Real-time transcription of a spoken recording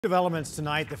Developments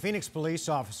tonight. The Phoenix police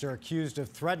officer accused of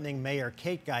threatening Mayor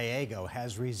Kate Gallego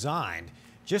has resigned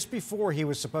just before he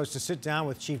was supposed to sit down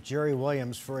with Chief Jerry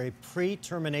Williams for a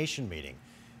pre-termination meeting.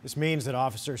 This means that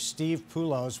Officer Steven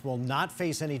Poulos will not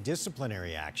face any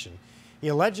disciplinary action. He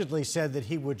allegedly said that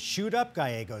he would shoot up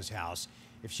Gallego's house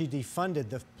if she defunded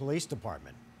the police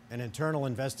department. An internal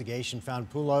investigation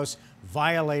found Poulos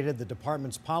violated the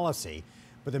department's policy,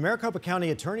 but the Maricopa County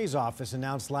Attorney's Office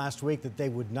announced last week that they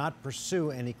would not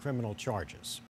pursue any criminal charges.